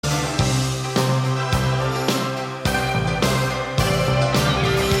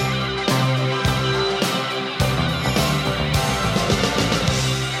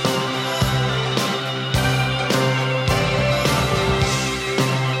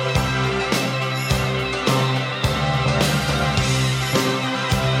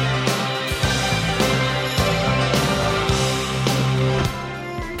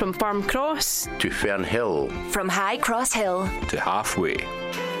From Cross to Fernhill, from High Cross Hill to Halfway,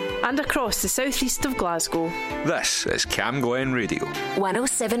 and across the southeast of Glasgow. This is Camglen Radio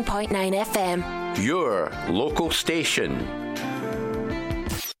 107.9 FM, your local station.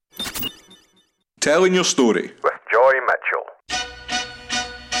 Telling your story with Joy Mitchell.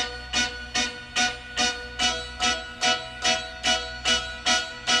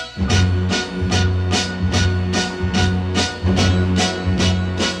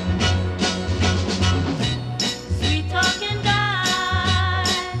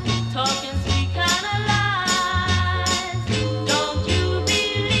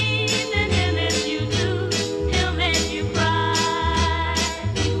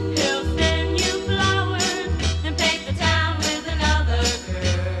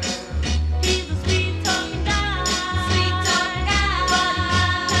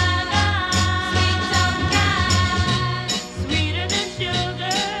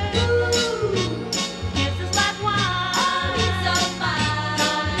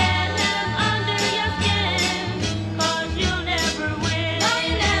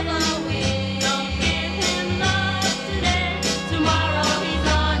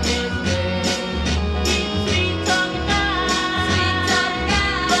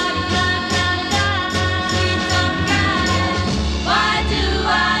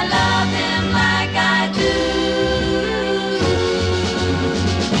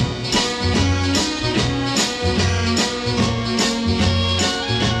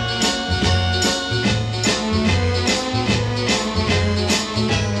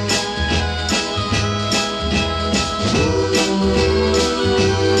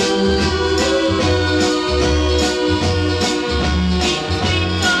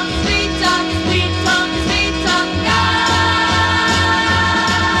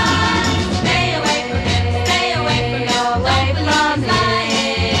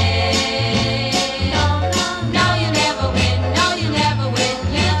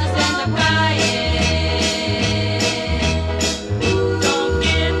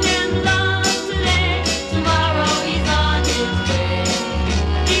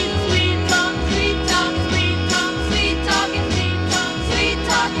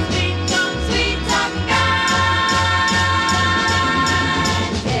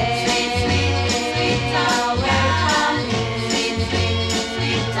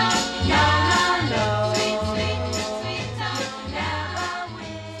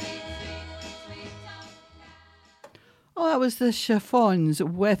 The Chiffons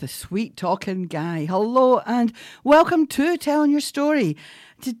with a Sweet Talking Guy. Hello and welcome to Telling Your Story.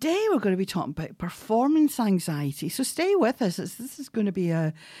 Today we're going to be talking about performance anxiety, so stay with us. This is going to be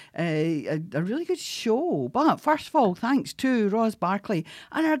a really good show. But first of all, thanks to Roz Barkley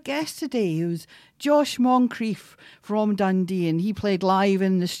and our guest today, who's Josh Moncrief from Dundee, and he played live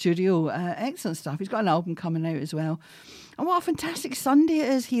in the studio. Excellent stuff. He's got an album coming out as well. And what a fantastic Sunday it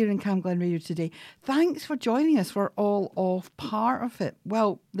is here in Camglen Radio today. Thanks for joining us for all of part of it.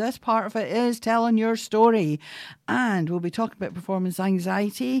 Well, this part of it is Telling Your Story. And we'll be talking about performance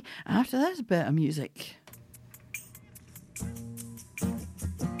anxiety after this bit of music.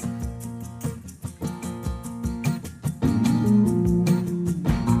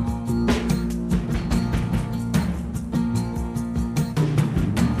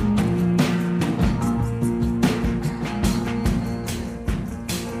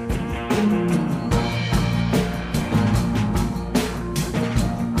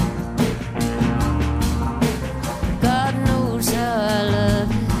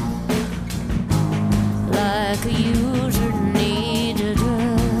 Like a user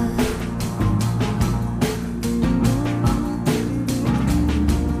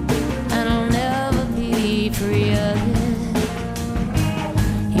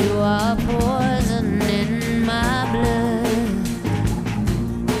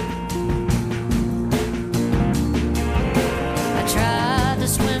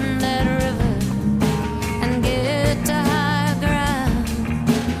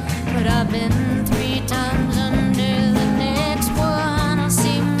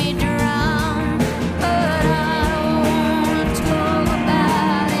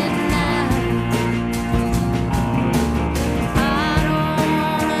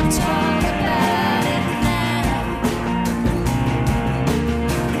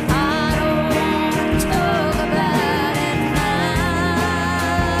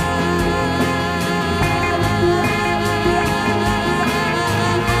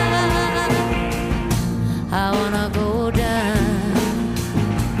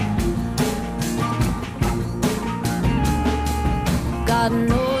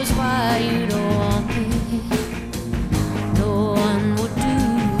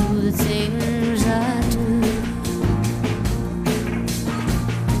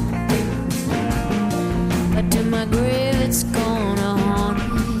but to my grave it's gonna haunt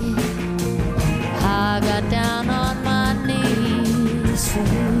me. I got down on my knees for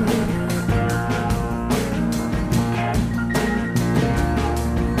you.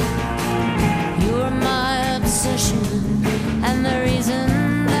 You're my obsession and the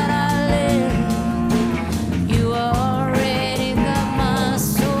reason that I live. You already got my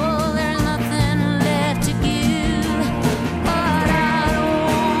soul, there's nothing left to give. But I don't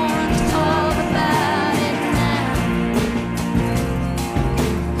want to talk about it now.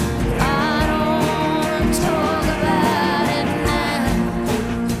 I don't want to talk about it now.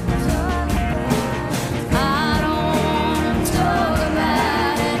 I don't want to talk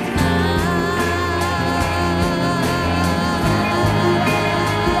about it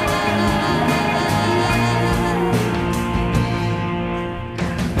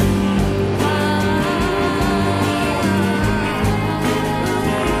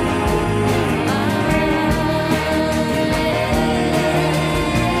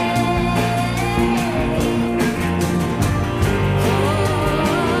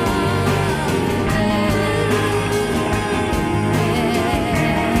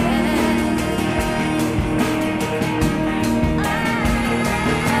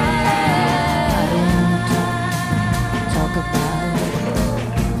talk about it.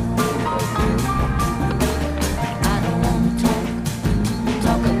 I don't want to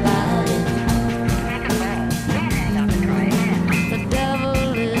talk about it. The devil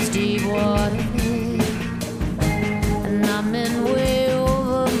is deep water, and I'm in way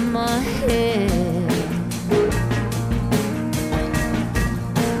over my head.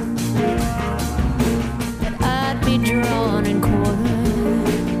 I'd be drawn and quartered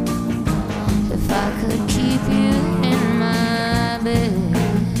if I could keep you in my bed.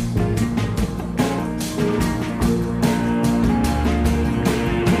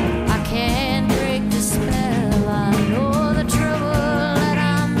 I can't break the spell, I know the trouble that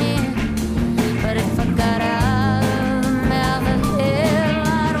I'm in. But if I got out of the mouth of hell,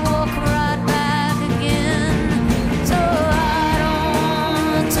 I'd walk right back again. So I don't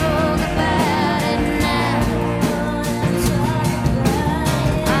wanna talk about it now.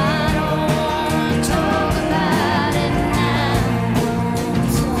 I don't wanna talk about it now. I don't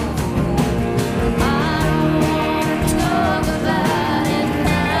wanna talk about it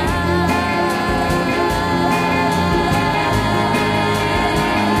now.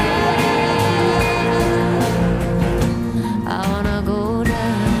 I wanna go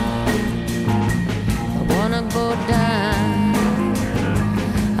down. I wanna go down.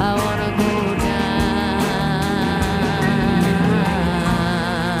 I wanna go down.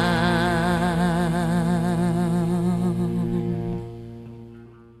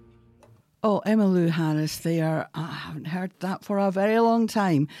 Oh, Emmylou Harris there. I haven't heard that for a very long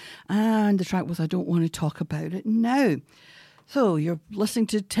time. And the track was I Don't Want to Talk About It Now. So you're listening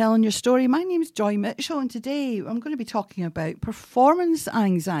to Telling Your Story. My name is Joy Mitchell, and today I'm going to be talking about performance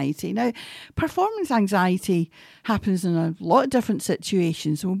anxiety. Now, performance anxiety happens in a lot of different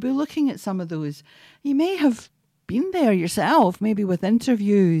situations, and we'll be looking at some of those. You may have been there yourself, maybe with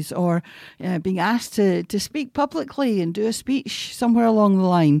interviews or being asked to speak publicly and do a speech somewhere along the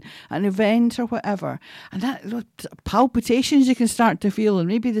line, an event or whatever. And that palpitations you can start to feel, and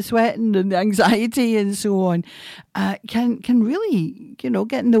maybe the sweating and the anxiety and so on, can really,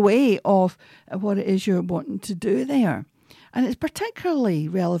 get in the way of what it is you're wanting to do there. And it's particularly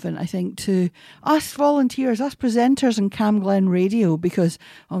relevant, I think, to us volunteers, us presenters in Camglen Radio, because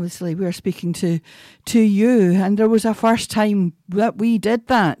obviously we're speaking to you, and there was a first time that we did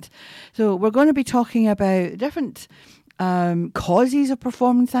that. So we're going to be talking about different causes of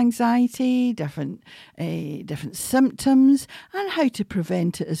performance anxiety, different symptoms, and how to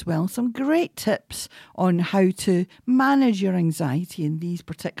prevent it as well. Some great tips on how to manage your anxiety in these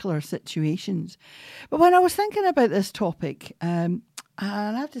particular situations. But when I was thinking about this topic, and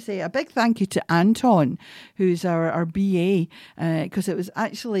I have to say a big thank you to Anton, who's our BA, because it was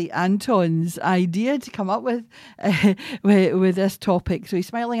actually Anton's idea to come up with this topic. So he's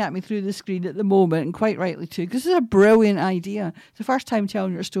smiling at me through the screen at the moment, and quite rightly too, because it's a brilliant idea. It's the first time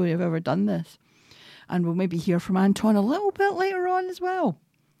Telling Your Story I've ever done this. And we'll maybe hear from Anton a little bit later on as well.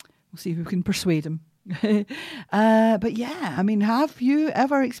 We'll see if we can persuade him. But yeah, I mean, have you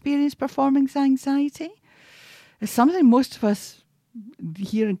ever experienced performance anxiety? It's something most of us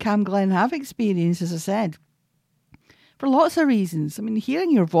here in Camglen have experienced, as I said, for lots of reasons. I mean,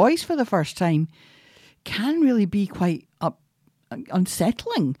 hearing your voice for the first time can really be quite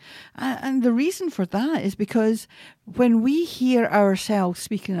unsettling. And the reason for that is because when we hear ourselves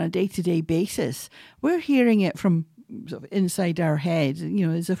speaking on a day-to-day basis, we're hearing it from sort of inside our head, you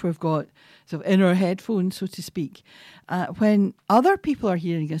know, as if we've got sort of inner headphones, so to speak. When other people are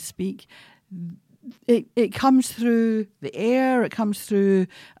hearing us speak, it comes through the air, it comes through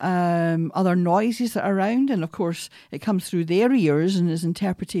other noises that are around, and of course it comes through their ears and is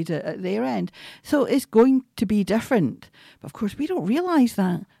interpreted at their end. So it's going to be different. But of course we don't realise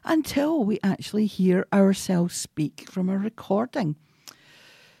that until we actually hear ourselves speak from a recording.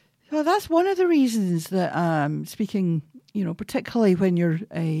 So that's one of the reasons that speaking, you know, particularly when you're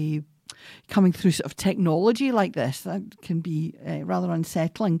coming through sort of technology like this, that can be rather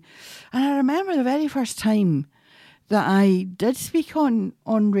unsettling. And I remember the very first time that I did speak on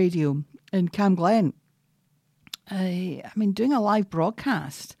radio in Camglen. I mean, doing a live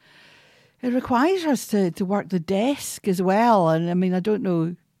broadcast, it requires us to work the desk as well. And I mean, I don't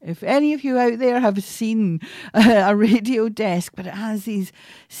know if any of you out there have seen a radio desk, but it has these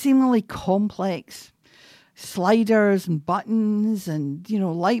seemingly complex sliders and buttons and, you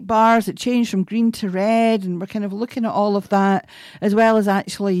know, light bars that change from green to red, and we're kind of looking at all of that as well as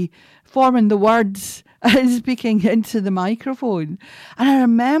actually forming the words and speaking into the microphone. And I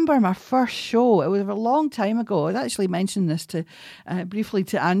remember my first show, it was a long time ago. I actually mentioned this to briefly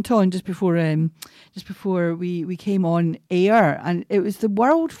to Anton just before we came on air, and it was the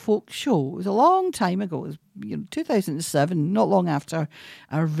World Folk Show. It was a long time ago. It was, you know, 2007, not long after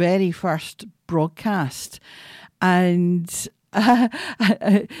our very first broadcast. And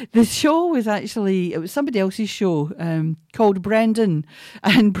the show was actually, it was somebody else's show called Brendan,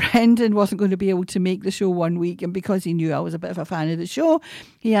 and Brendan wasn't going to be able to make the show one week, and because he knew I was a bit of a fan of the show,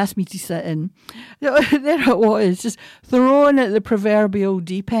 he asked me to sit in. There it was, just thrown at the proverbial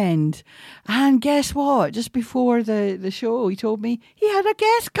deep end. And guess what? Just before the show, he told me he had a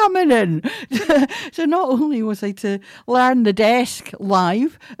guest coming in. So not only was I to learn the desk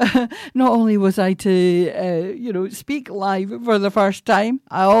live, not only was I to speak live for the first time,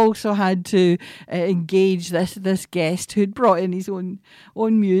 I also had to engage this guest who'd brought in his own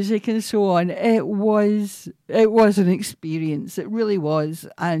music and so on. It was an experience. It really was.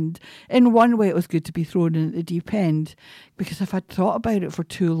 And in one way, it was good to be thrown in at the deep end, because if I'd thought about it for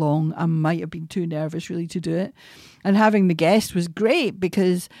too long, I might have been too nervous really to do it. And having the guest was great,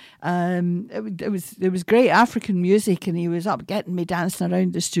 because it was great African music, and he was up getting me dancing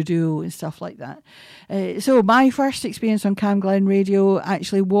around the studio and stuff like that. So my first experience on Camglen Radio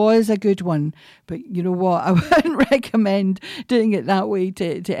actually was a good one. But you know what? I wouldn't recommend doing it that way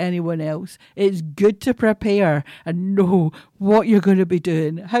to anyone else. It's good to prepare and know what you're going to be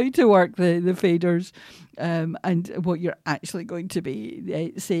doing, how to work the faders, and what you're actually going to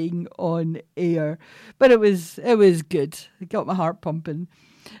be saying on air. But it was good. It got my heart pumping.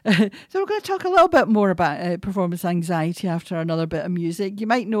 So we're going to talk a little bit more about performance anxiety after another bit of music. You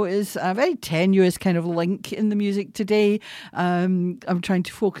might notice a very tenuous kind of link in the music today. I'm trying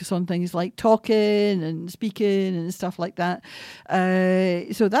to focus on things like talking and speaking and stuff like that.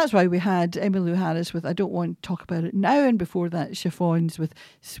 So that's why we had Emmylou Harris with I Don't Want to Talk About It Now, and before that Chiffons with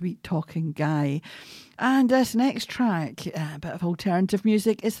Sweet Talking Guy. And this next track, a bit of alternative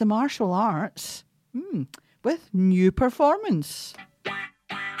music, is the Martial Arts with New Performance.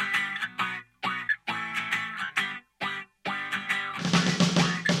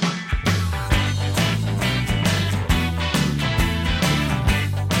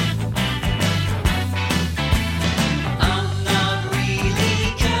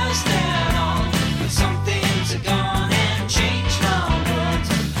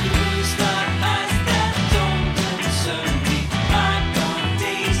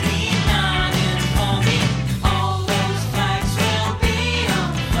 All those flags will be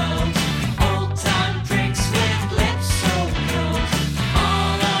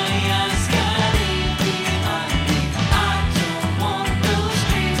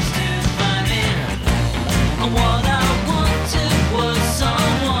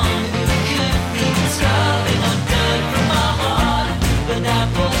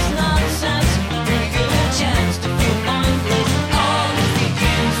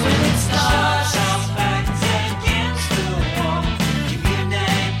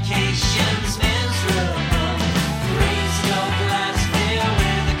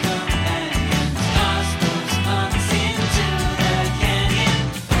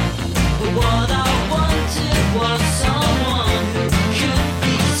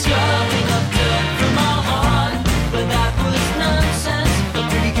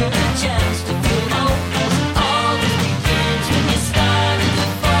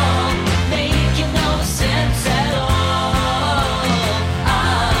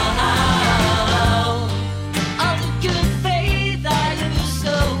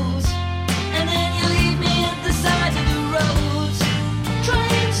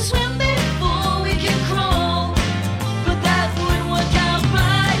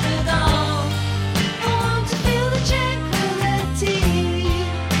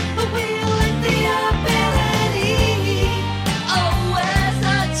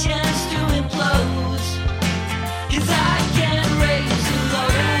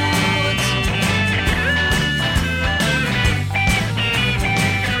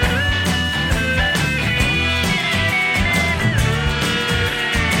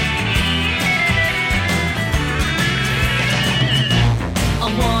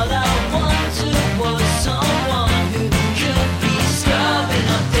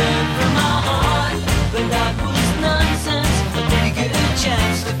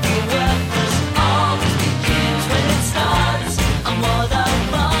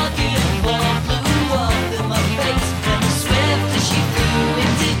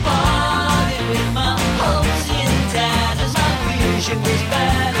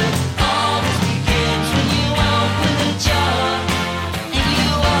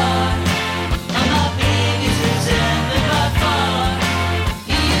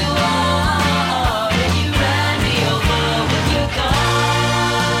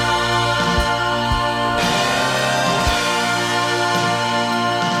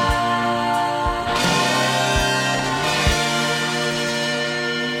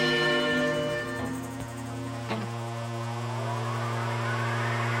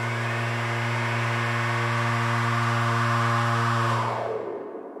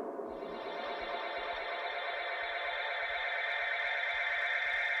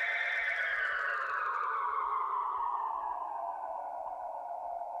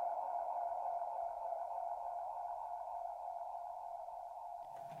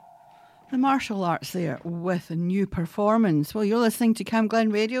The martial arts there with a new performance. Well, you're listening to Cam Glen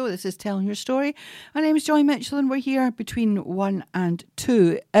Radio. This is Telling Your Story. My name is Joy Mitchell and we're here between 1 and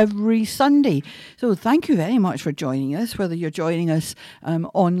 2 every Sunday. So thank you very much for joining us, whether you're joining us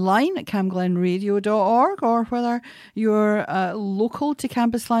online at camglenradio.org or whether you're local to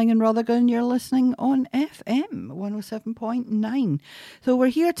Cambuslang and Rutherglen, you're listening on FM 107.9. So we're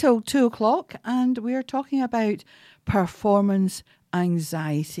here till 2 o'clock and we're talking about performance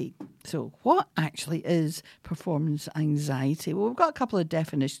anxiety. So what actually is performance anxiety? Well, we've got a couple of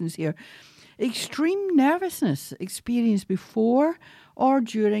definitions here. Extreme nervousness experienced before or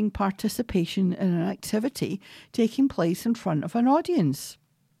during participation in an activity taking place in front of an audience.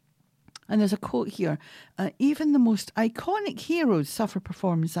 And there's a quote here, even the most iconic heroes suffer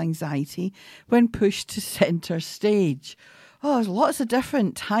performance anxiety when pushed to centre stage. Oh, there's lots of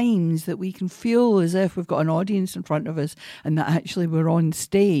different times that we can feel as if we've got an audience in front of us and that actually we're on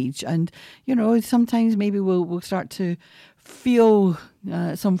stage. And, you know, sometimes maybe we'll start to feel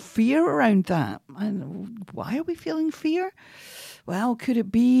some fear around that. And why are we feeling fear? Well, could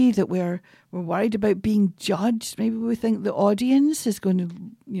it be that we're worried about being judged? Maybe we think the audience is going to,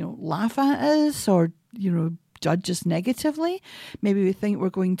 laugh at us or, judge us negatively. Maybe we think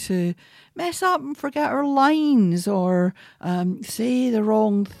we're going to mess up and forget our lines or say the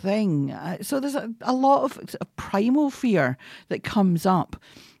wrong thing. So there's a lot of primal fear that comes up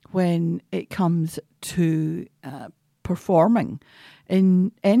when it comes to performing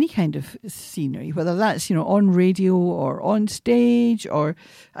in any kind of scenery, whether that's, on radio or on stage or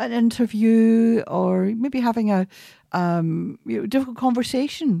an interview or maybe having a difficult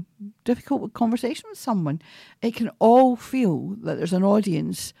conversation with someone. It can all feel that there's an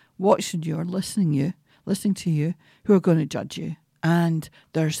audience watching you or listening to you who are going to judge you. And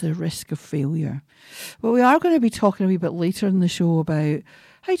there's the risk of failure. Well, we are going to be talking a wee bit later in the show about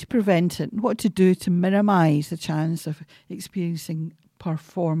how to prevent it and what to do to minimise the chance of experiencing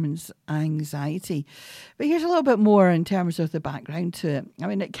performance anxiety. But here's a little bit more in terms of the background to it. I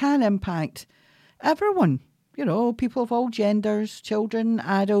mean, it can impact everyone. People of all genders, children,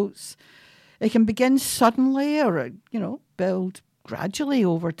 adults. It can begin suddenly or, build gradually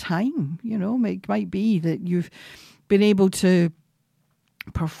over time. It might be that you've been able to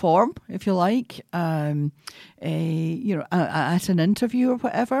perform, if you like, at an interview or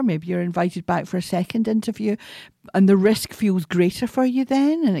whatever. Maybe you're invited back for a second interview and the risk feels greater for you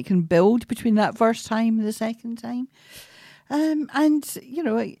then, and it can build between that first time and the second time.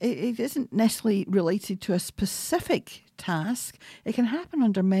 It isn't necessarily related to a specific task. It can happen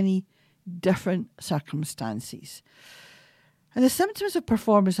under many different circumstances. And the symptoms of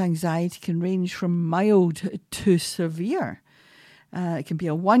performance anxiety can range from mild to severe. It can be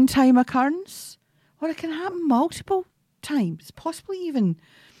a one-time occurrence, or it can happen multiple times, possibly even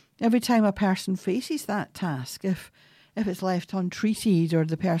every time a person faces that task. If it's left untreated, or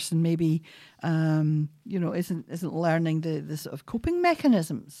the person maybe, isn't learning the sort of coping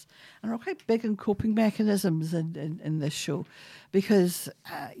mechanisms. And we're quite big on coping mechanisms in this show because,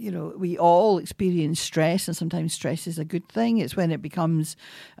 we all experience stress, and sometimes stress is a good thing. It's when it becomes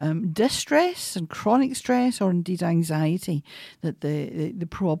distress and chronic stress or indeed anxiety that the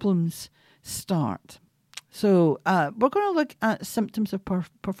problems start. So we're going to look at symptoms of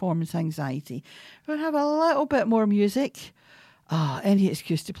performance anxiety. We're going to have a little bit more music. Any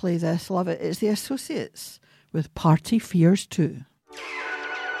excuse to play this. Love it. It's the Associates with Party Fears 2. Thank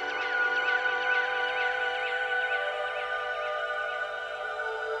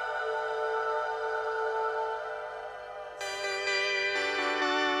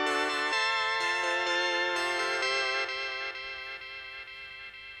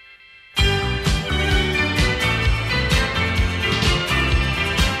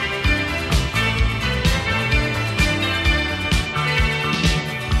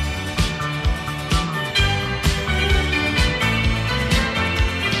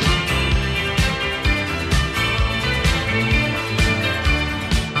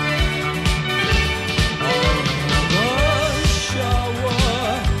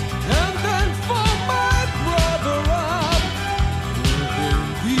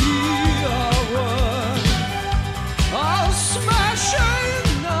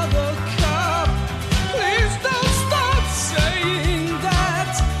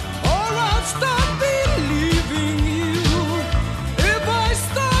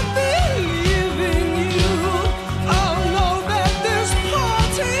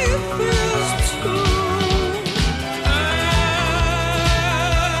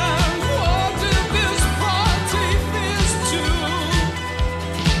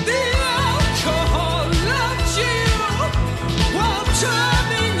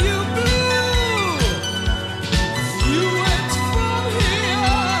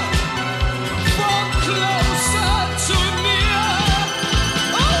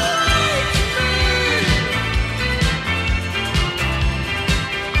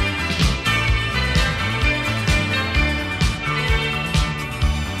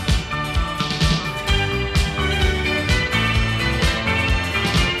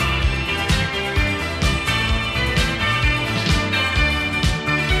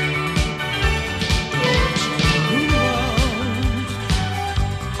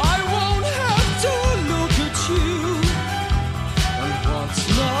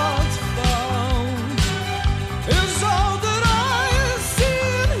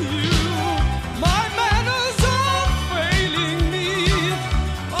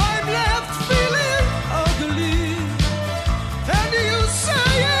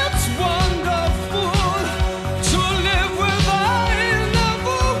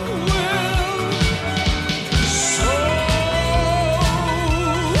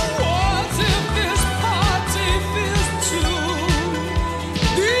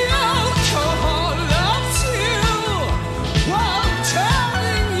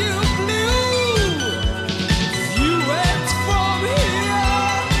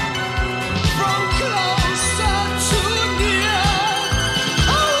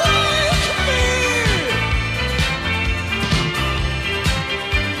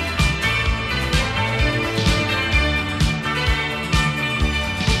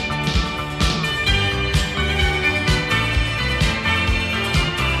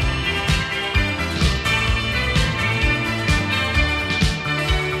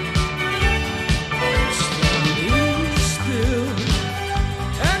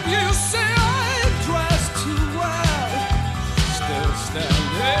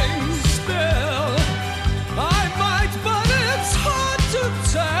standing still. I might, but it's hard to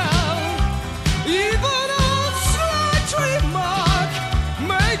tell. Even a slight remark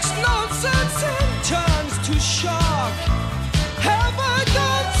makes nonsense and turns to shock. Have I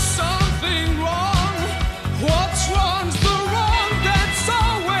done something wrong? What's wrong's the wrong that's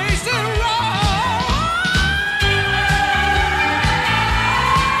always the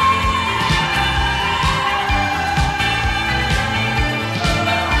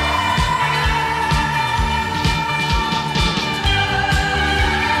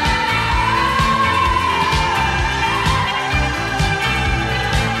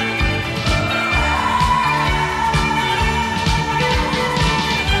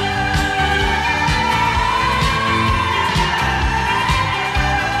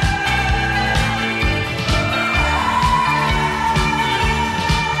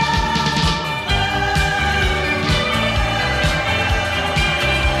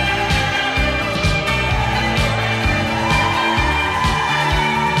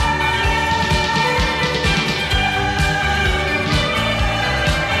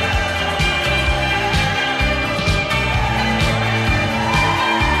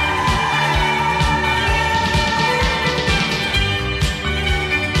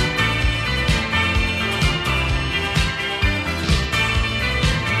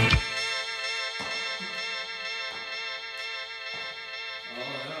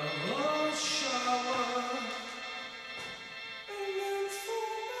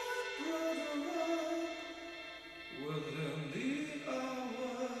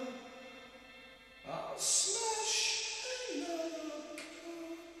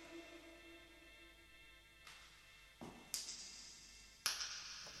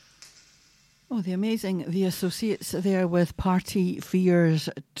Oh, the amazing The Associates there with Party Fears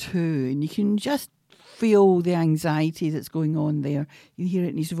 2. And you can just feel the anxiety that's going on there. You hear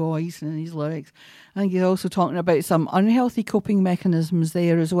it in his voice and in his lyrics. I think he's also talking about some unhealthy coping mechanisms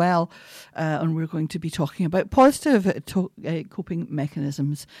there as well. And we're going to be talking about positive coping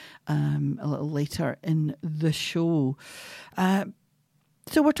mechanisms a little later in the show.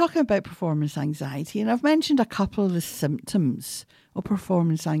 So we're talking about performance anxiety, and I've mentioned a couple of the symptoms of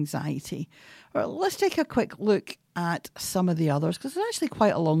performance anxiety. Well, let's take a quick look at some of the others, because there's actually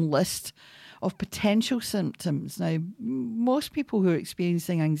quite a long list of potential symptoms. Now, most people who are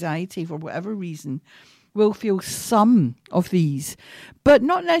experiencing anxiety for whatever reason will feel some of these, but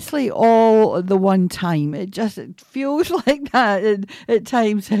not necessarily all at the one time. It feels like that at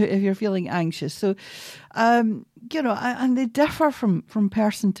times if you're feeling anxious. So, and they differ from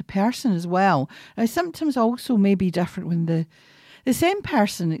person to person as well. Now, symptoms also may be different when the same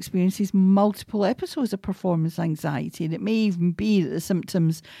person experiences multiple episodes of performance anxiety, and it may even be that the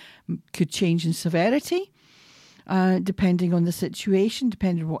symptoms could change in severity, depending on the situation,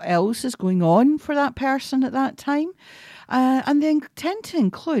 depending on what else is going on for that person at that time. And they tend to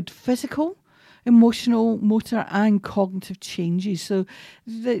include physical, emotional, motor and cognitive changes. So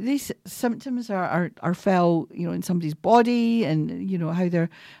these symptoms are felt, in somebody's body, and how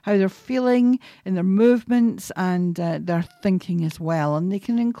they're feeling in their movements and their thinking as well. And they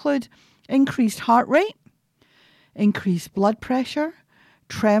can include increased heart rate, increased blood pressure,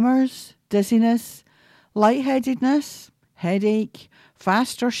 tremors, dizziness, lightheadedness, headache,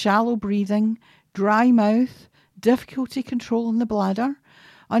 fast or shallow breathing, dry mouth, difficulty controlling the bladder,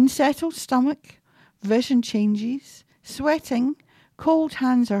 unsettled stomach, vision changes, sweating, cold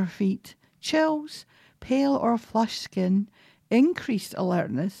hands or feet, chills, pale or flushed skin, increased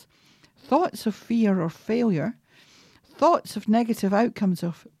alertness, thoughts of fear or failure, thoughts of negative outcomes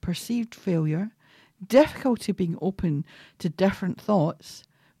of perceived failure, difficulty being open to different thoughts,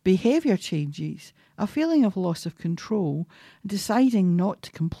 behaviour changes, a feeling of loss of control, deciding not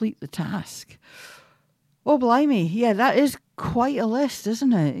to complete the task. Oh, blimey. Yeah, that is quite a list,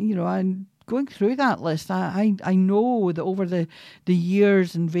 isn't it? And going through that list, I know that over the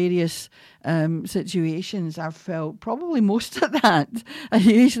years and various situations, I've felt probably most of that, and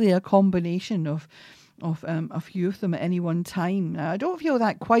usually a combination of a few of them at any one time. Now, I don't feel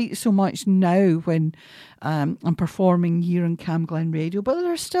that quite so much now when I'm performing here on Cam Glen Radio, but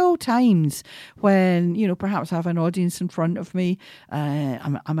there are still times when, perhaps I have an audience in front of me.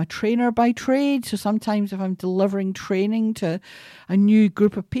 I'm a trainer by trade, so sometimes if I'm delivering training to a new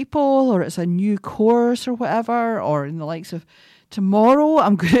group of people, or it's a new course or whatever, or in the likes of tomorrow,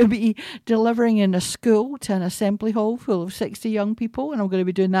 I'm going to be delivering in a school to an assembly hall full of 60 young people, and I'm going to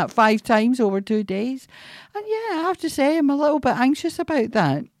be doing that 5 times over 2 days. And yeah, I have to say, I'm a little bit anxious about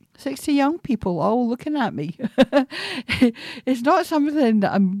that. 60 young people all looking at me. It's not something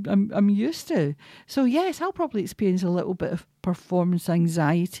that I'm used to. So yes, I'll probably experience a little bit of performance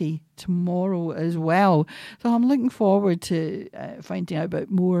anxiety tomorrow as well. So I'm looking forward to finding out about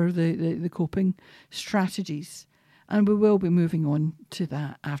more of the coping strategies. And we will be moving on to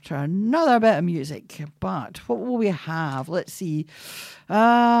that after another bit of music. But what will we have? Let's see.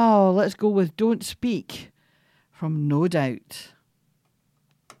 Oh, let's go with Don't Speak from No Doubt.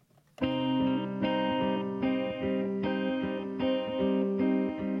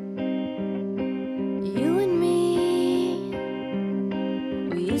 You and me,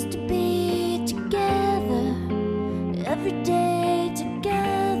 we used to be together, every day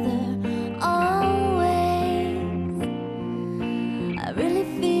together, always. I really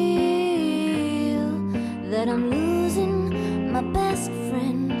feel that I'm losing my best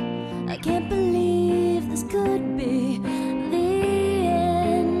friend. I can't believe this could be the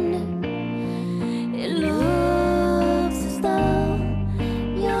end. It looks as though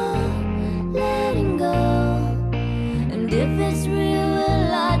you're letting go, and if it's real,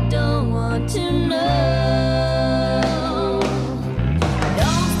 well, I don't want to know.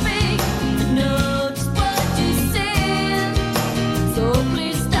 Don't speak, I know just what you said, so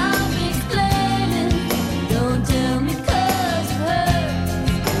please stop explaining. Don't tell me 'cause it hurts.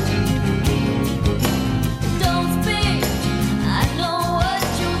 Don't speak, I know what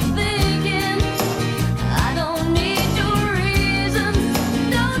you're thinking. I don't need your reasons.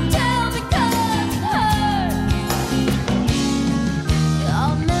 Don't tell me 'cause it hurts.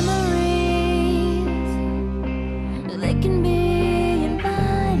 Our memories, they can be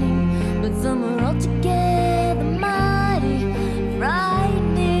inviting, but some are altogether mighty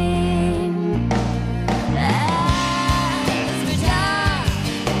frightening. As we die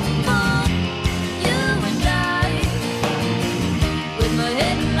for you and I, with my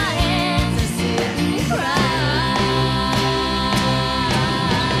head in my hands, I sit and cry.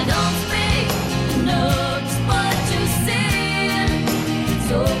 Don't speak, I know just what you're saying,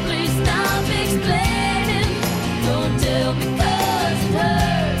 so please stop explaining. Don't tell me 'cause it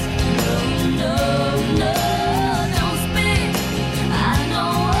hurts. No, no, no, don't speak. I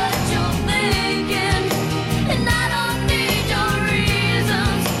know what you're thinking, and I don't need your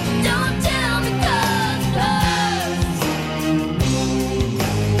reasons. Don't tell me 'cause it hurts.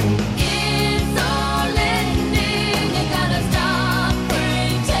 It's all ending. You gotta stop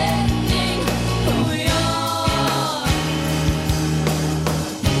pretending who you are.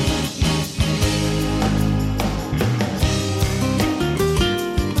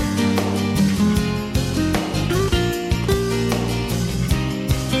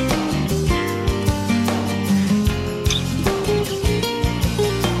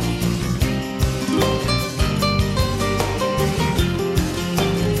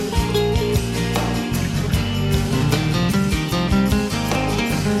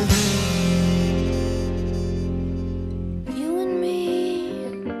 You and me,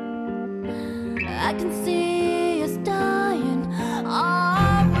 I can see us dying,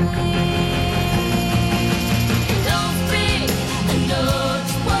 are we? Don't speak, I know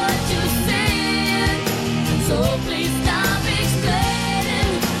just what you're saying, so please stop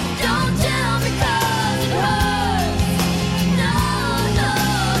explaining. Don't tell me 'cause it hurts. No, no,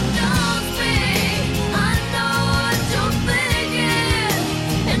 don't speak. I know what you're thinking,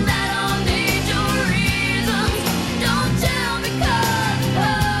 and I don't need your reasons. Don't tell me 'cause it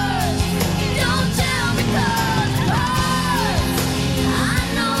hurts. Don't tell me 'cause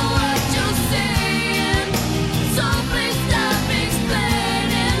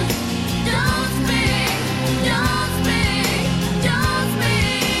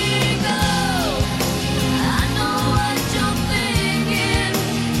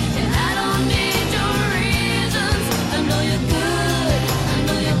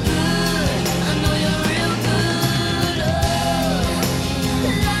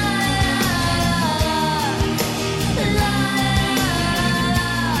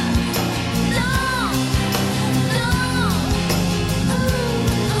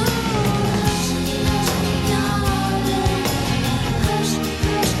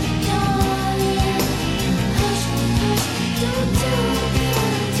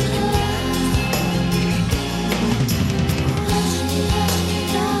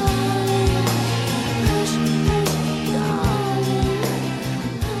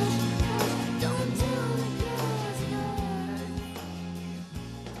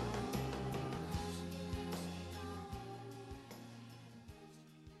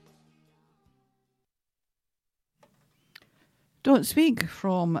Don't Speak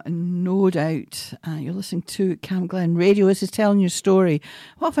from No Doubt. You're listening to Cam Glen Radio. This is Telling Your Story.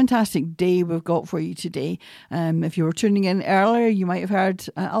 What a fantastic day we've got for you today. If you were tuning in earlier, you might have heard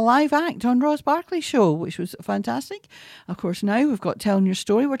a live act on Ross Barkley's show, which was fantastic. Of course, now we've got Telling Your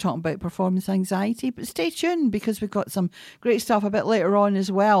Story. We're talking about performance anxiety, but stay tuned because we've got some great stuff a bit later on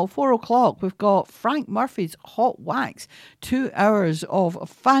as well. 4 o'clock, we've got Frank Murphy's Hot Wax. 2 hours of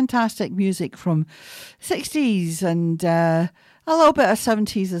fantastic music from 60s and a little bit of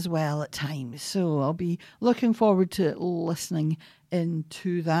 70s as well at times. So I'll be looking forward to listening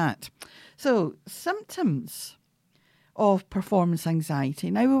into that. So, symptoms of performance anxiety.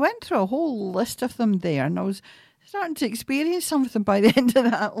 Now, we went through a whole list of them there, and I was starting to experience some of them by the end of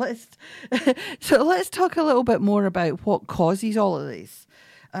that list. So let's talk a little bit more about what causes all of this.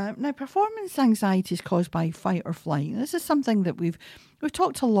 Now, performance anxiety is caused by fight or flight. This is something that we've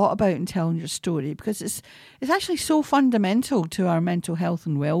talked a lot about in Telling Your Story because it's actually so fundamental to our mental health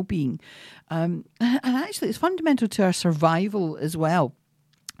and well-being. And actually, it's fundamental to our survival as well.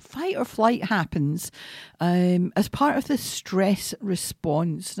 Fight or flight happens as part of the stress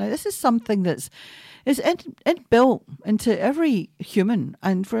response. Now, this is something that's inbuilt into every human.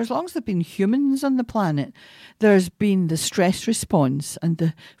 And for as long as there have been humans on the planet, there's been the stress response and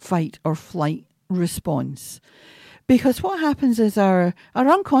the fight or flight response. Because what happens is our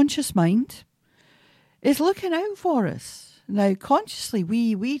unconscious mind is looking out for us. Now, consciously,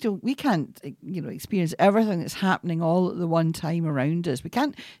 we can't experience everything that's happening all at the one time around us. We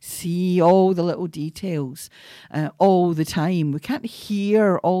can't see all the little details all the time. We can't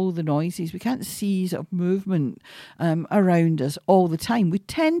hear all the noises. We can't see sort of movement around us all the time. We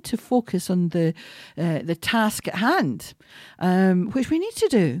tend to focus on the task at hand, which we need to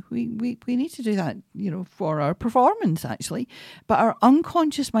do. We need to do that, for our performance actually. But our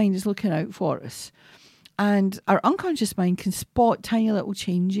unconscious mind is looking out for us. And our unconscious mind can spot tiny little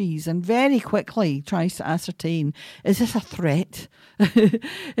changes and very quickly tries to ascertain, is this a threat?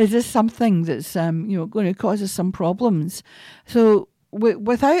 Is this something that's going to cause us some problems? So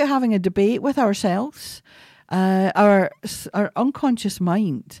without having a debate with ourselves, our unconscious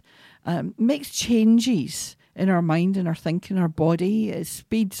mind makes changes in our mind and our thinking, our body. It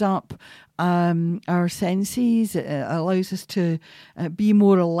speeds up our senses. It allows us to be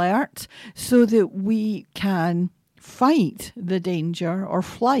more alert so that we can fight the danger or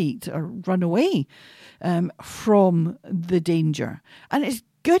flight or run away from the danger. And it's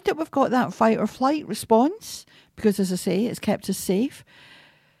good that we've got that fight or flight response because, as I say, it's kept us safe.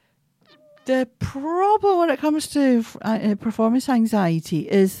 The problem when it comes to performance anxiety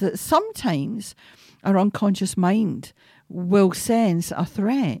is that sometimes our unconscious mind will sense a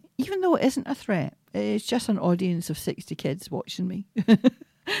threat, even though it isn't a threat. It's just an audience of 60 kids watching me.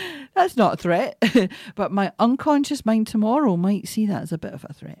 That's not a threat. But my unconscious mind tomorrow might see that as a bit of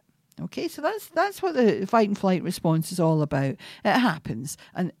a threat. Okay, so that's what the fight and flight response is all about. It happens,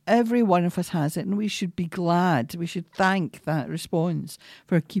 and every one of us has it, and we should be glad. We should thank that response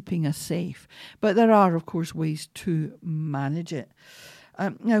for keeping us safe. But there are, of course, ways to manage it.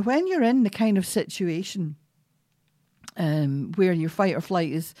 Now, when you're in the kind of situation where your fight or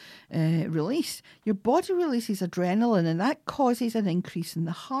flight is released, your body releases adrenaline, and that causes an increase in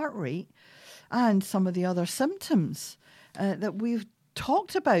the heart rate and some of the other symptoms that we've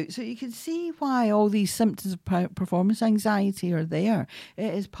talked about. So you can see why all these symptoms of performance anxiety are there.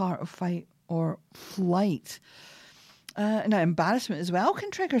 It is part of fight or flight. Now, embarrassment as well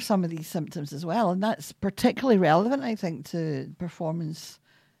can trigger some of these symptoms as well, and that's particularly relevant, I think, to performance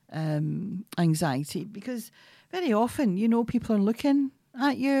anxiety, because very often, people are looking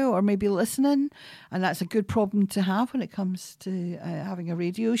at you or maybe listening, and that's a good problem to have when it comes to having a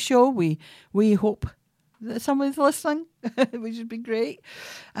radio show. We hope that someone's listening, which would be great.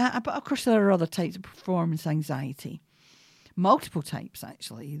 But of course, there are other types of performance anxiety, multiple types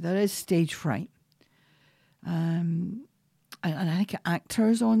actually. There is stage fright. And I think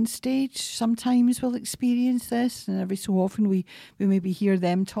actors on stage sometimes will experience this, and every so often we maybe hear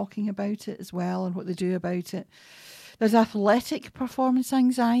them talking about it as well and what they do about it. There's athletic performance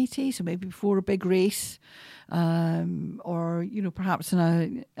anxiety, so maybe before a big race, or perhaps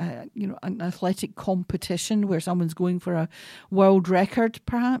in an athletic competition where someone's going for a world record.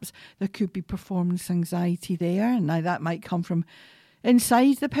 Perhaps there could be performance anxiety there, and now that might come from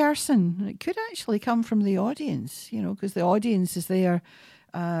inside the person. It could actually come from the audience, because the audience is there,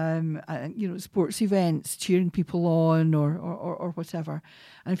 sports events, cheering people on or whatever.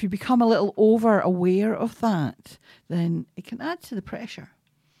 And if you become a little over aware of that, then it can add to the pressure.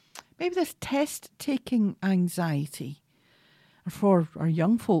 Maybe this test-taking anxiety for our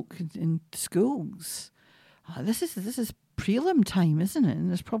young folk in schools. This is prelim time, isn't it? And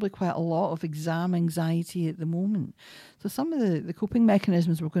there's probably quite a lot of exam anxiety at the moment. So some of the coping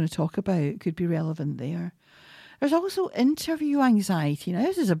mechanisms we're going to talk about could be relevant there. There's also interview anxiety. Now,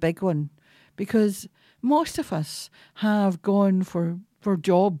 this is a big one because most of us have gone for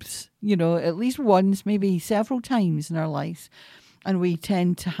jobs, at least once, maybe several times in our lives. And we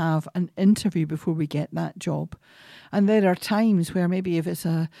tend to have an interview before we get that job. And there are times where maybe if it's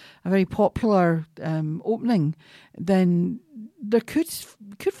a very popular opening, then there could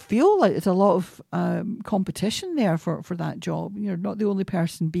feel like there's a lot of competition there for that job. You're not the only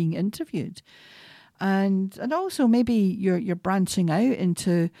person being interviewed. And also maybe you're branching out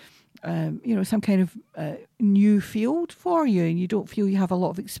into some kind of new field for you, and you don't feel you have a lot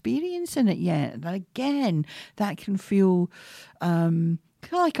of experience in it yet. And again, that can feel kind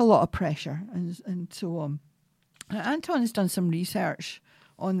of like a lot of pressure and so on. Anton has done some research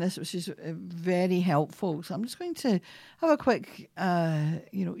on this, which is very helpful. So I'm just going to have a quick,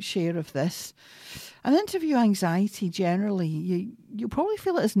 share of this. An interview anxiety, generally, you probably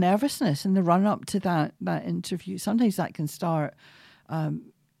feel it as nervousness in the run-up to that interview. Sometimes that can start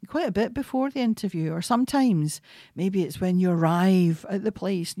quite a bit before the interview, or sometimes maybe it's when you arrive at the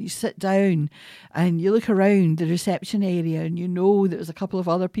place and you sit down and you look around the reception area and you know there's a couple of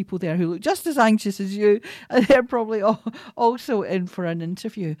other people there who look just as anxious as you, and they're probably also in for an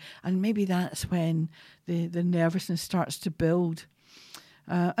interview, and maybe that's when the nervousness starts to build,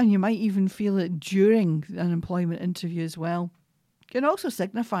 and you might even feel it during an employment interview as well. Can also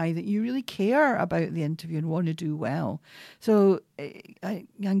signify that you really care about the interview and want to do well. So,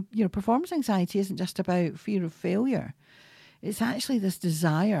 performance anxiety isn't just about fear of failure. It's actually this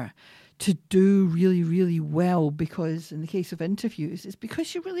desire to do really, really well because, in the case of interviews, it's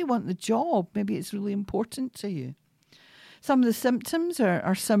because you really want the job. Maybe it's really important to you. Some of the symptoms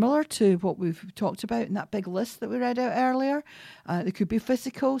are similar to what we've talked about in that big list that we read out earlier. They could be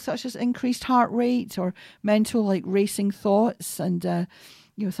physical, such as increased heart rate, or mental, like racing thoughts. And,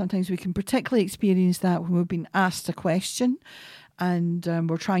 sometimes we can particularly experience that when we've been asked a question and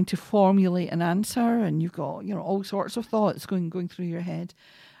we're trying to formulate an answer and you've got, all sorts of thoughts going through your head.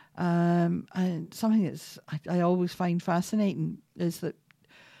 And something that's I always find fascinating is that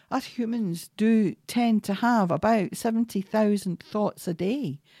us humans do tend to have about 70,000 thoughts a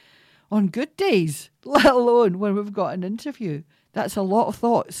day on good days, let alone when we've got an interview. That's a lot of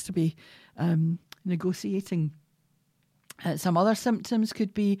thoughts to be negotiating. Some other symptoms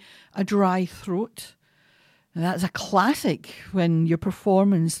could be a dry throat. And that's a classic when your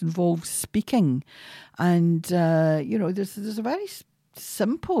performance involves speaking. And, there's a very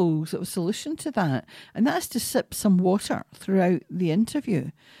simple sort of solution to that, and that's to sip some water throughout the interview.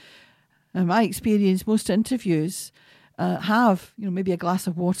 In my experience, most interviews have maybe a glass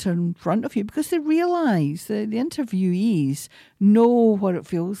of water in front of you because they realise the interviewees know what it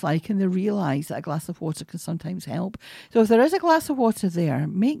feels like, and they realise that a glass of water can sometimes help. So if there is a glass of water there,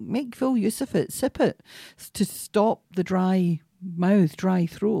 make full use of it. Sip it to stop the dry mouth, dry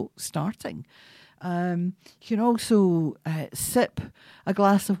throat starting. You can also sip a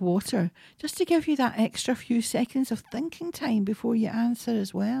glass of water just to give you that extra few seconds of thinking time before you answer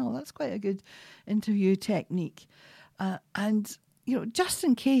as well. That's quite a good interview technique. And just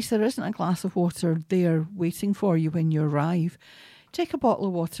in case there isn't a glass of water there waiting for you when you arrive, take a bottle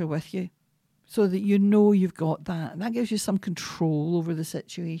of water with you so that you've got that. And that gives you some control over the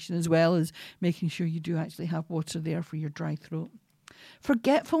situation, as well as making sure you do actually have water there for your dry throat.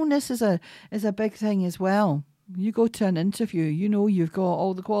 Forgetfulness is a big thing as well. You go to an interview, you've got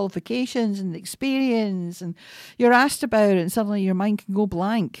all the qualifications and the experience, and you're asked about it, and suddenly your mind can go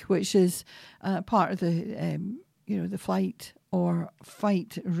blank, which is part of the flight or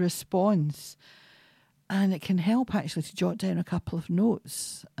fight response. And it can help actually to jot down a couple of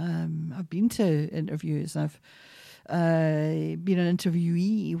notes. I've been to interviews. I've been an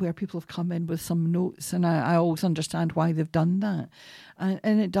interviewee where people have come in with some notes, and I always understand why they've done that.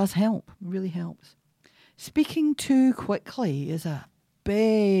 And it does help. It really helps. Speaking too quickly is a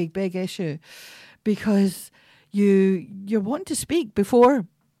big, big issue because you're wanting to speak before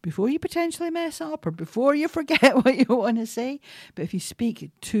you potentially mess up or before you forget what you want to say. But if you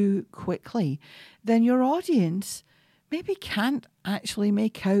speak too quickly, then your audience maybe can't actually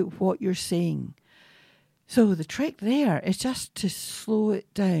make out what you're saying. So the trick there is just to slow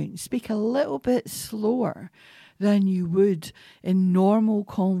it down. Speak a little bit slower than you would in normal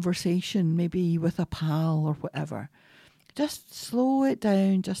conversation, maybe with a pal or whatever. Just slow it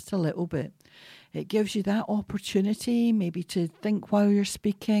down just a little bit. It gives you that opportunity maybe to think while you're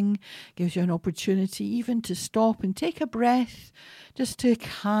speaking, gives you an opportunity even to stop and take a breath just to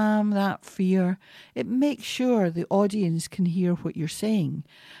calm that fear. It makes sure the audience can hear what you're saying.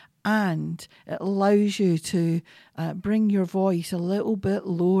 And it allows you to bring your voice a little bit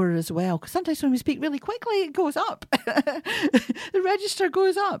lower as well. Because sometimes when we speak really quickly, it goes up. The register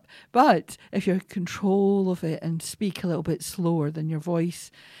goes up. But if you're in control of it and speak a little bit slower, then your voice,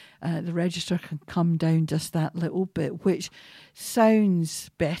 the register can come down just that little bit, which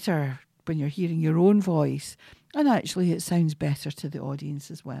sounds better when you're hearing your own voice. And actually, it sounds better to the audience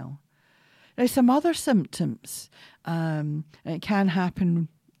as well. Now, some other symptoms, and it can happen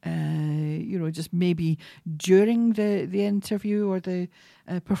just maybe during the interview or the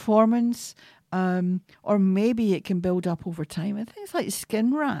performance, or maybe it can build up over time. And things like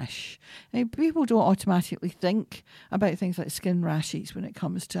skin rash. Now, people don't automatically think about things like skin rashes when it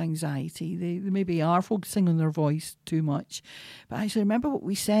comes to anxiety. They maybe are focusing on their voice too much. But actually, remember what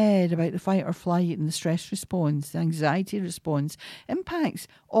we said about the fight or flight and the stress response, the anxiety response impacts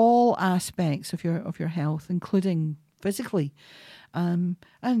all aspects of your health, including physically. And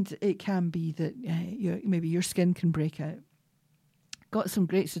it can be that maybe your skin can break out. Got some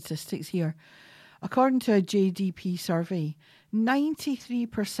great statistics here. According to a JDP survey,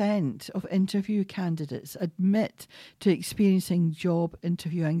 93% of interview candidates admit to experiencing job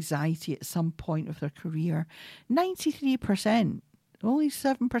interview anxiety at some point of their career. 93%. Only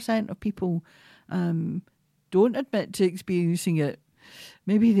 7% of people don't admit to experiencing it.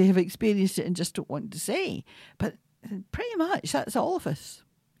 Maybe they have experienced it and just don't want to say. But pretty much, that's all of us.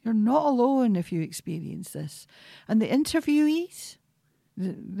 You're not alone if you experience this. And the interviewees,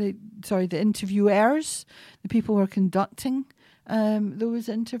 the interviewers, the people who are conducting those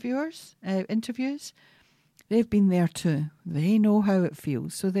interviews, they've been there too. They know how it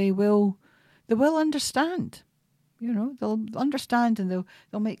feels, so they will understand. They'll understand and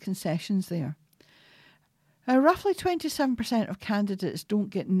they'll make concessions there. Roughly 27% of candidates don't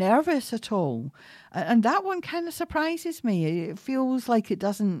get nervous at all. And that one kind of surprises me. It feels like it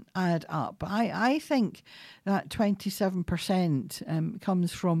doesn't add up. I think that 27%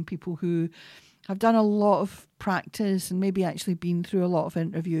 comes from people who have done a lot of practice and maybe actually been through a lot of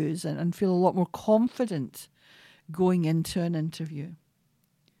interviews and feel a lot more confident going into an interview.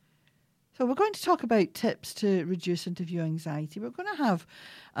 So we're going to talk about tips to reduce interview anxiety. We're going to have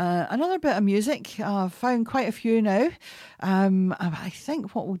another bit of music. I've found quite a few now. I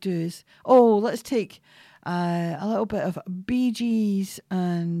think what we'll do is, let's take a little bit of Bee Gees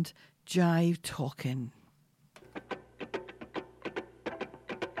and Jive Talking.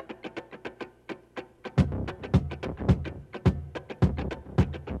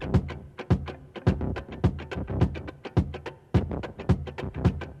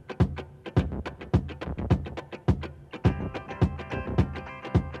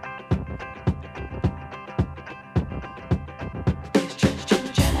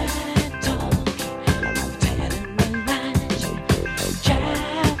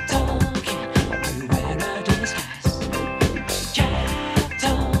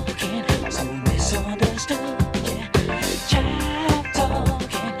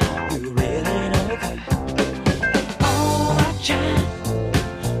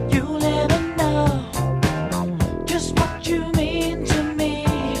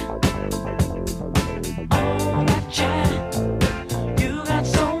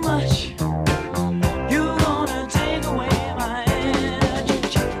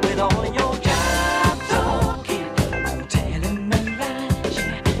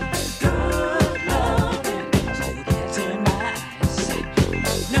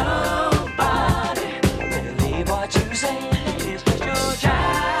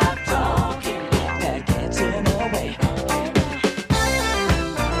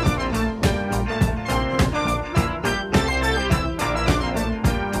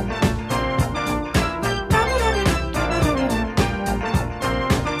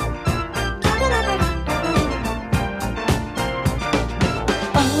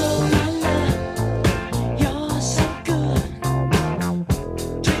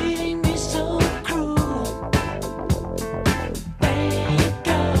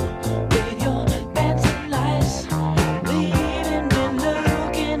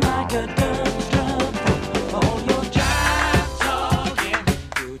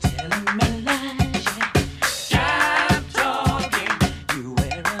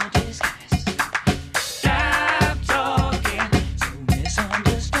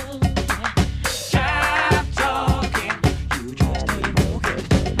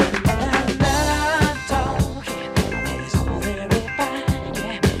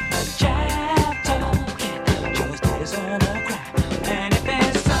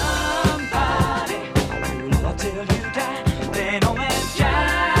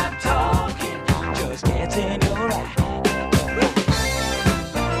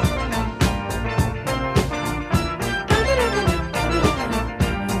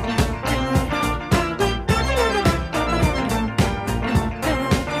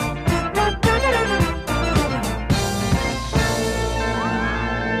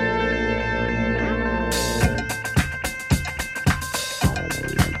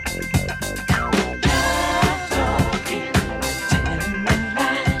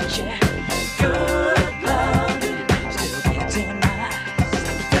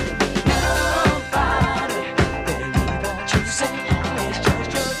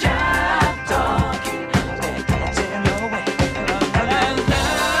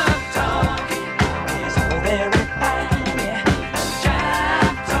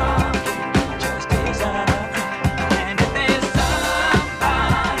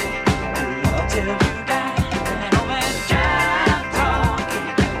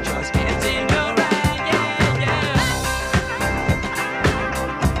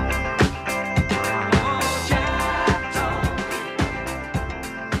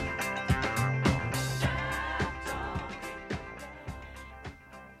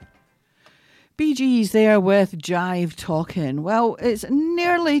 Boys there with Jive Talking. Well, it's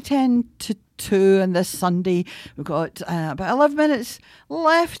nearly 10 to 2 on this Sunday. We've got about 11 minutes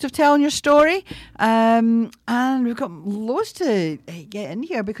left of telling your story. And we've got loads to get in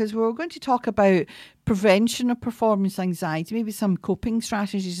here because we're going to talk about prevention of performance anxiety, maybe some coping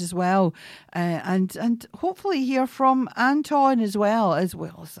strategies as well. And hopefully hear from Anton as well as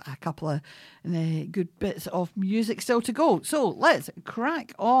a couple of good bits of music still to go. So let's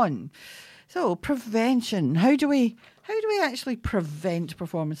crack on. So prevention. How do we actually prevent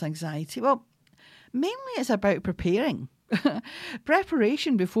performance anxiety? Well, mainly it's about preparing.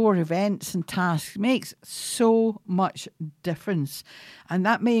 Preparation before events and tasks makes so much difference. And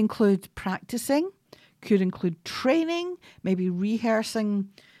that may include practicing, could include training, maybe rehearsing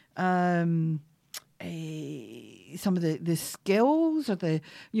some of the skills or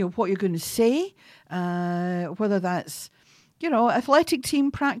what you're going to say, whether that's athletic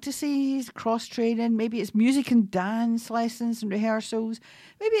team practices, cross-training, maybe it's music and dance lessons and rehearsals.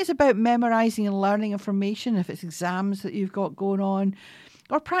 Maybe it's about memorising and learning information if it's exams that you've got going on,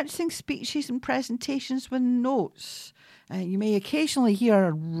 or practising speeches and presentations with notes. You may occasionally hear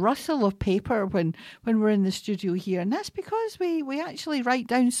a rustle of paper when we're in the studio here, and that's because we actually write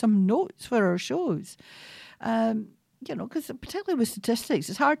down some notes for our shows. Because particularly with statistics,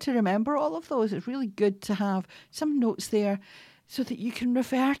 it's hard to remember all of those. It's really good to have some notes there so that you can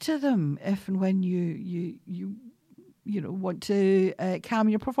refer to them if and when you want to calm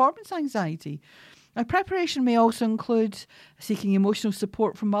your performance anxiety. Now, preparation may also include seeking emotional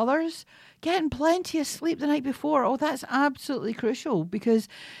support from others, getting plenty of sleep the night before. Oh, that's absolutely crucial because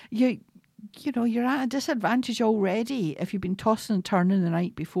you're at a disadvantage already if you've been tossing and turning the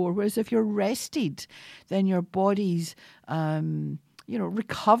night before. Whereas if you're rested, then your body's,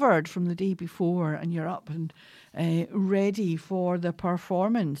 recovered from the day before and you're up and ready for the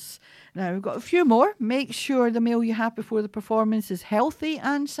performance. Now, we've got a few more. Make sure the meal you have before the performance is healthy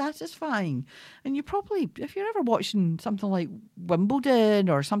and satisfying. And you probably, if you're ever watching something like Wimbledon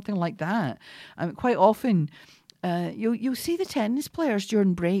or something like that, quite often you'll see the tennis players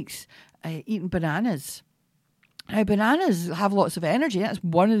during breaks eating bananas. Now, bananas have lots of energy. That's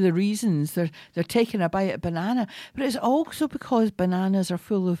one of the reasons they're taking a bite of banana. But it's also because bananas are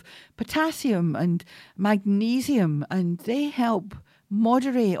full of potassium and magnesium, and they help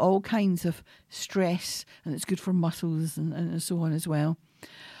moderate all kinds of stress, and it's good for muscles and so on as well.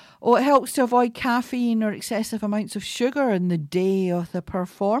 Oh, it helps to avoid caffeine or excessive amounts of sugar on the day of the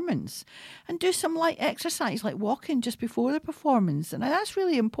performance. And do some light exercise like walking just before the performance. And that's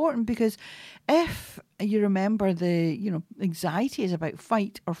really important because if you remember anxiety is about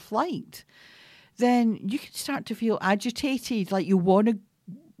fight or flight, then you can start to feel agitated, like you want to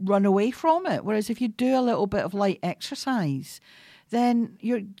run away from it. Whereas if you do a little bit of light exercise, then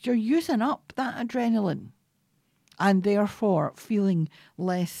you're using up that adrenaline, and therefore feeling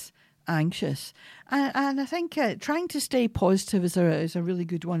less anxious. And I think trying to stay positive is a really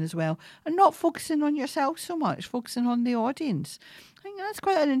good one as well. And not focusing on yourself so much, focusing on the audience. I think that's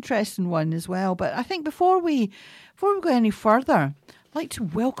quite an interesting one as well. But I think before we go any further, I'd like to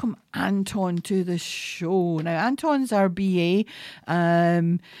welcome Anton to the show. Now, Anton's our BA,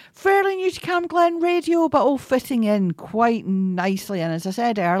 fairly new to Camglen Radio, but all fitting in quite nicely. And as I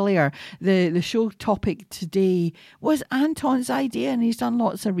said earlier, the show topic today was Anton's idea, and he's done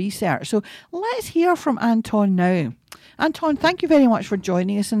lots of research. So let's hear from Anton now. Anton, thank you very much for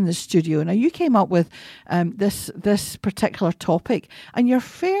joining us in the studio. Now, you came up with this particular topic, and you're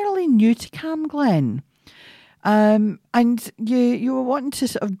fairly new to Camglen. And you were wanting to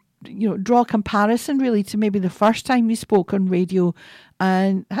sort of, draw a comparison really to maybe the first time you spoke on radio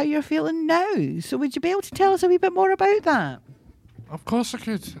and how you're feeling now. So would you be able to tell us a wee bit more about that? Of course I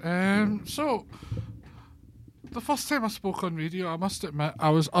could. So the first time I spoke on radio, I must admit, I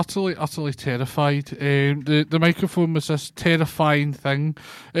was utterly terrified. The microphone was this terrifying thing.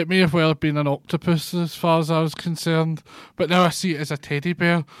 It may have well been an octopus as far as I was concerned, but now I see it as a teddy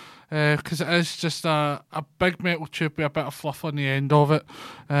bear. Because it is just a big metal tube with a bit of fluff on the end of it.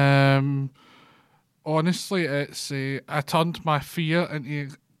 Honestly, it's I turned my fear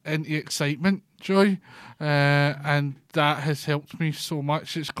into excitement, Joy, and that has helped me so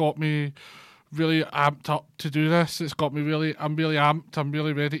much. It's got me really amped up to do this. It's got me I'm really amped. I'm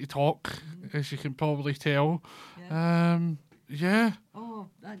really ready to talk, as you can probably tell. Yeah. Oh,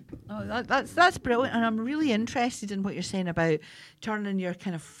 That's brilliant, and I'm really interested in what you're saying about turning your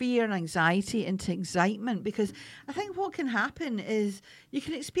kind of fear and anxiety into excitement, because I think what can happen is you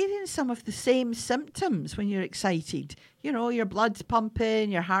can experience some of the same symptoms when you're excited. You know, your blood's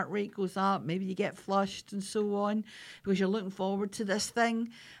pumping, your heart rate goes up, maybe you get flushed and so on because you're looking forward to this thing,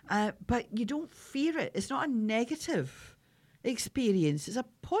 but you don't fear it. It's not a negative experience. It's a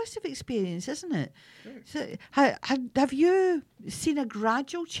positive experience, isn't it? Right. So, have you seen a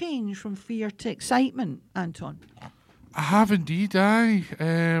gradual change from fear to excitement, Anton? I have indeed, aye.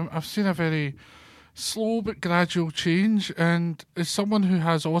 I've seen a very slow but gradual change, and as someone who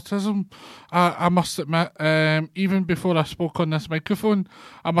has autism, I must admit, even before I spoke on this microphone,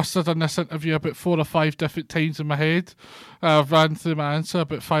 I must have done this interview about 4 or 5 different times in my head. I've ran through my answer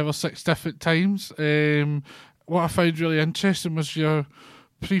about 5 or 6 different times. What I found really interesting was your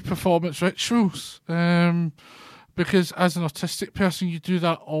pre-performance rituals, because as an autistic person, you do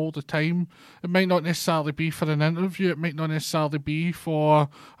that all the time. It might not necessarily be for an interview, it might not necessarily be for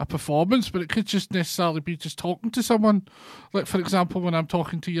a performance, but it could just necessarily be just talking to someone. Like, for example, when I'm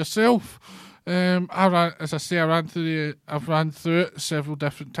talking to yourself, I've ran through it several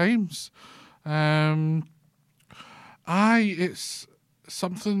different times. It's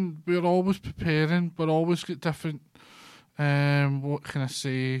something we're always preparing. We're always get different. What can I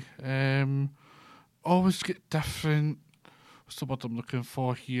say? Always get different. What's the word I'm looking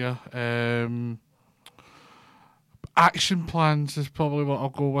for here? Action plans is probably what I'll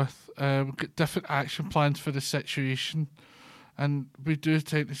go with. We get different action plans for the situation, and we do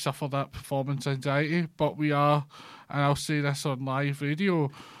tend to suffer that performance anxiety. But we are, and I'll say this on live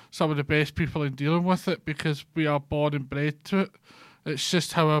radio, some of the best people in dealing with it, because we are born and bred to it. It's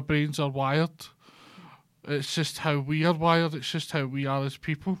just how our brains are wired. It's just how we are wired. It's just how we are as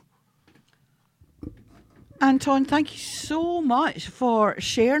people. Anton, thank you so much for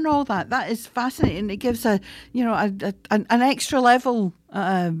sharing all that. That is fascinating. It gives an extra level,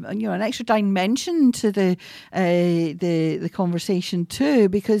 an extra dimension to the conversation too.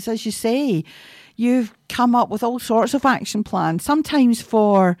 Because as you say, you've come up with all sorts of action plans, sometimes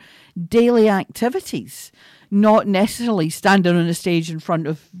for daily activities, not necessarily standing on a stage in front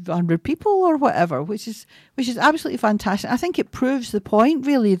of 100 people or whatever, which is absolutely fantastic. I think it proves the point,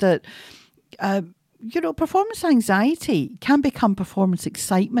 really, that performance anxiety can become performance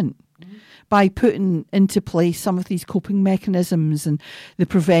excitement by putting into place some of these coping mechanisms and the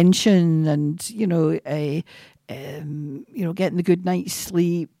prevention and getting the good night's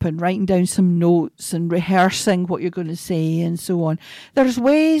sleep and writing down some notes and rehearsing what you're going to say and so on. There's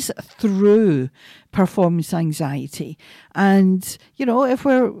ways through performance anxiety, and if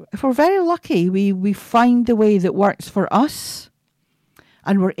we're very lucky, we find the way that works for us,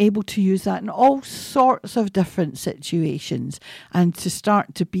 and we're able to use that in all sorts of different situations, and to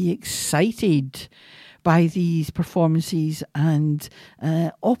start to be excited by these performances and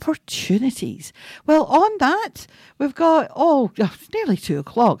opportunities. Well, on that, we've got, it's nearly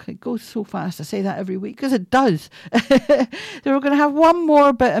 2:00. It goes so fast. I say that every week because it does. Then we're going to have one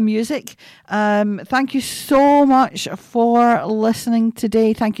more bit of music. Thank you so much for listening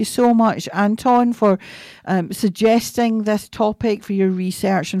today. Thank you so much, Anton, for suggesting this topic, for your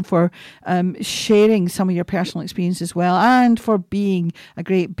research, and for sharing some of your personal experience as well, and for being a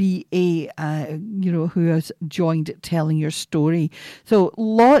great BA, who has joined Telling Your Story. So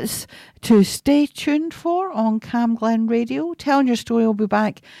lots to stay tuned for on Cam Glen Radio. Telling Your Story will be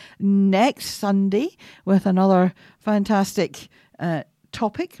back next Sunday with another fantastic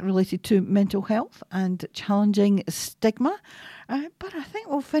topic related to mental health and challenging stigma. But I think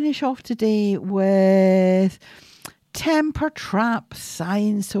we'll finish off today with Temper Trap,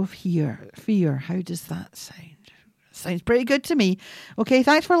 Science of Fear. How does that sound? Sounds pretty good to me. Okay,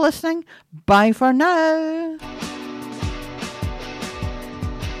 thanks for listening. Bye for now.